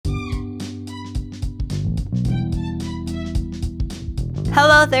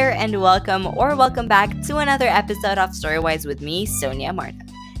Hello there and welcome back to another episode of Storywise with me, Sonia Marta.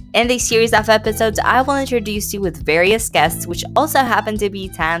 In this series of episodes, I will introduce you with various guests which also happen to be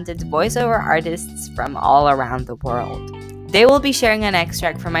talented voiceover artists from all around the world. They will be sharing an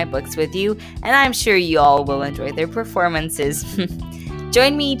extract from my books with you, and I'm sure you all will enjoy their performances.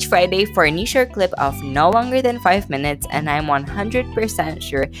 Join me each Friday for a new short clip of no longer than 5 minutes, and I'm 100%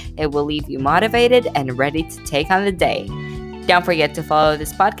 sure it will leave you motivated and ready to take on the day. Don't forget to follow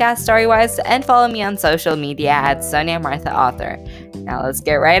this podcast Storywise and follow me on social media at Sonia Martha Author. Now let's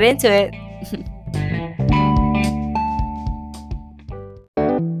get right into it.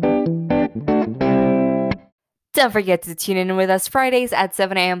 Don't forget to tune in with us Fridays at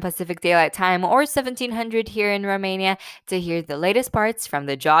 7 a.m. Pacific Daylight Time or 1700 here in Romania to hear the latest parts from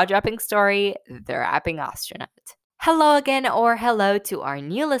the jaw-dropping story, The Rapping Astronaut. Hello again, or hello to our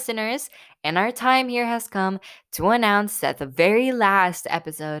new listeners, and our time here has come to announce that the very last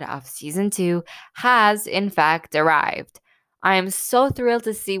episode of Season 2 has in fact arrived. I am so thrilled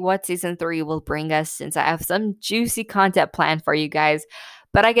to see what Season 3 will bring us since I have some juicy content planned for you guys,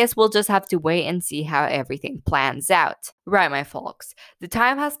 but I guess we'll just have to wait and see how everything plans out. Right, my folks, the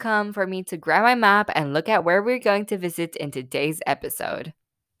time has come for me to grab my map and look at where we're going to visit in today's episode.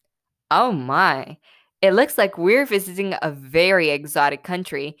 Oh my! It looks like we're visiting a very exotic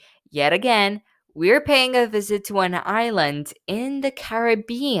country. Yet again, we're paying a visit to an island in the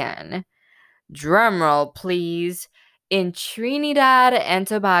Caribbean. Drumroll, please. In Trinidad and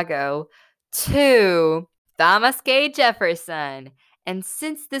Tobago, to Thomas K. Jefferson. And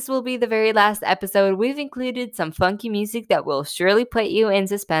since this will be the very last episode, we've included some funky music that will surely put you in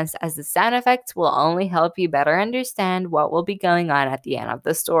suspense, as the sound effects will only help you better understand what will be going on at the end of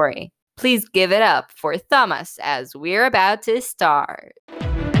the story. Please give it up for Thomas as we're about to start.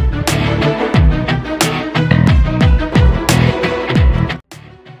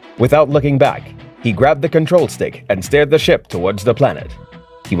 Without looking back, he grabbed the control stick and steered the ship towards the planet.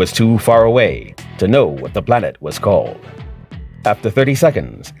 He was too far away to know what the planet was called. After 30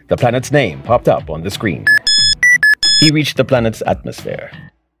 seconds, the planet's name popped up on the screen. He reached the planet's atmosphere.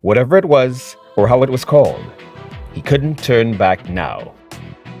 Whatever it was, or how it was called, he couldn't turn back now.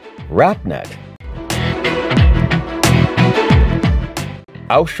 RapNet.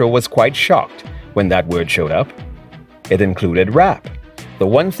 Austro was quite shocked when that word showed up. It included rap, the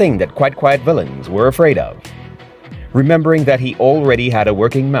one thing that Quite Quiet villains were afraid of. Remembering that he already had a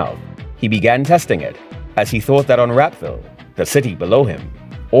working mouth, he began testing it, as he thought that on Rapville, the city below him,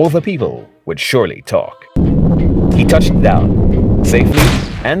 all the people would surely talk. He touched down, safely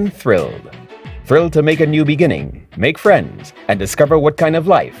and thrilled. Thrilled to make a new beginning, make friends, and discover what kind of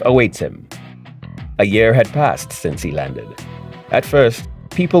life awaits him. A year had passed since he landed. At first,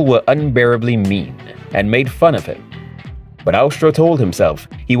 people were unbearably mean and made fun of him. But Austro told himself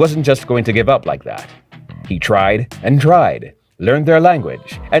he wasn't just going to give up like that. He tried and tried, learned their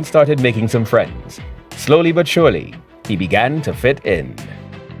language, and started making some friends. Slowly but surely, he began to fit in.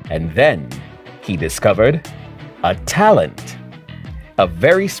 And then, he discovered a talent. A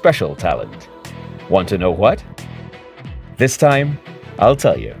very special talent. Want to know what? This time, I'll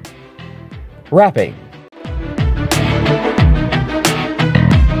tell you. Rapping.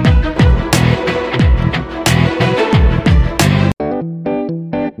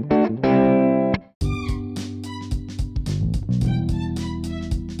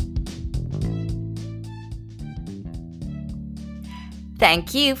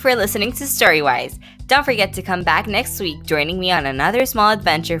 Thank you for listening to Storywise. Don't forget to come back next week, joining me on another small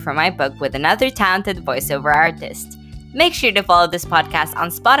adventure for my book with another talented voiceover artist. Make sure to follow this podcast on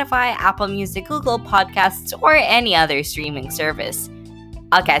Spotify, Apple Music, Google Podcasts, or any other streaming service.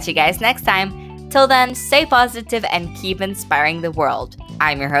 I'll catch you guys next time. Till then, stay positive and keep inspiring the world.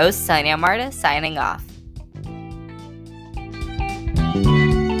 I'm your host, Sonia Marta, signing off.